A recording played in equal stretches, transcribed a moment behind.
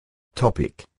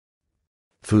Topic: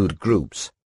 Food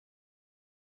groups.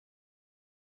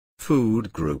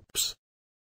 Food groups.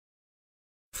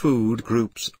 Food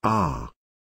groups are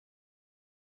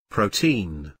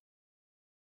protein,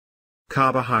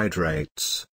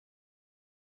 carbohydrates,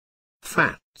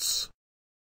 fats,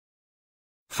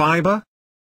 fiber.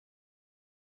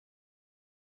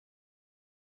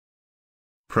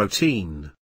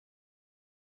 Protein.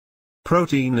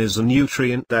 Protein is a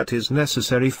nutrient that is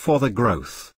necessary for the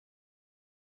growth,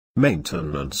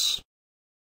 maintenance,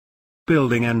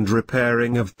 building and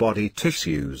repairing of body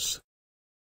tissues.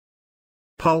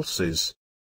 Pulses,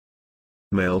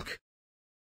 milk,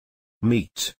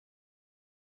 meat,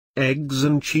 eggs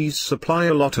and cheese supply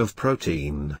a lot of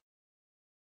protein.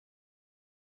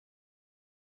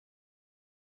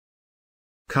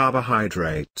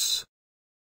 Carbohydrates.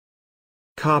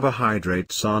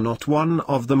 Carbohydrates are not one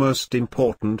of the most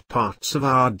important parts of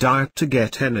our diet to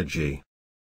get energy.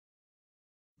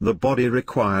 The body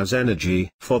requires energy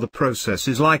for the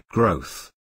processes like growth,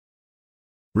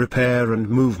 repair and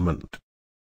movement.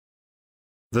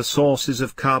 The sources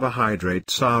of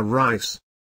carbohydrates are rice,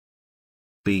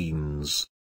 beans,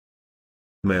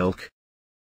 milk,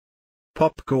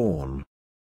 popcorn,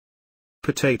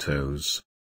 potatoes,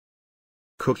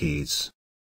 cookies,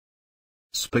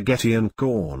 spaghetti and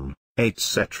corn,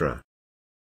 etc.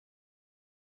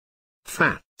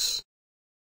 Fats.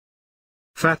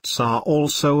 Fats are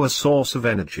also a source of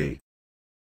energy.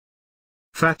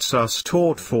 Fats are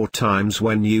stored for times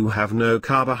when you have no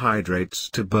carbohydrates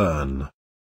to burn.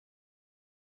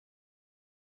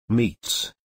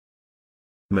 Meats,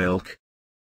 milk,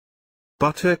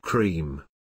 butter, cream,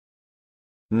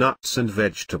 nuts and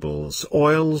vegetables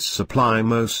oils supply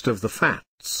most of the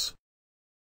fats.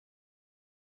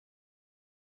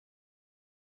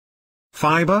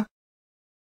 Fiber.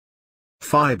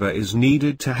 Fiber is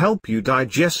needed to help you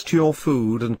digest your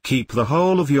food and keep the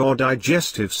whole of your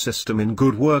digestive system in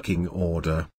good working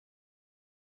order.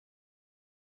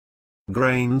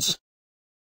 Grains,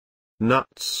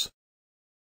 nuts,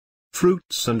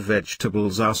 fruits and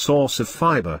vegetables are source of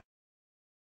fiber.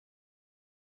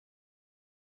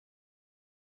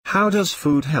 How does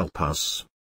food help us?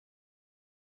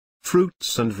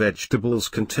 Fruits and vegetables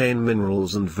contain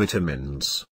minerals and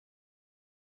vitamins.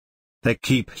 They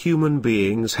keep human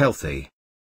beings healthy.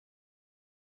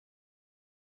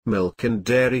 Milk and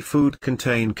dairy food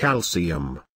contain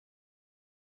calcium.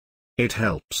 It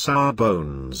helps our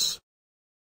bones,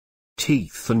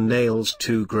 teeth and nails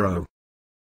to grow.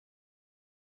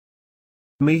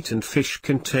 Meat and fish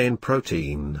contain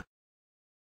protein.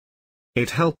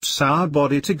 It helps our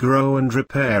body to grow and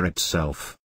repair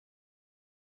itself.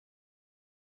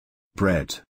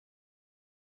 Bread.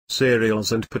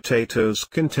 Cereals and potatoes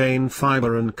contain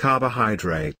fiber and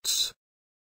carbohydrates.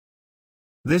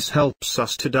 This helps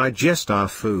us to digest our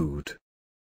food.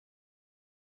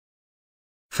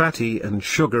 Fatty and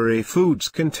sugary foods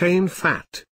contain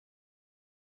fat.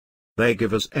 They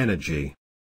give us energy,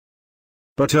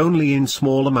 but only in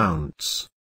small amounts.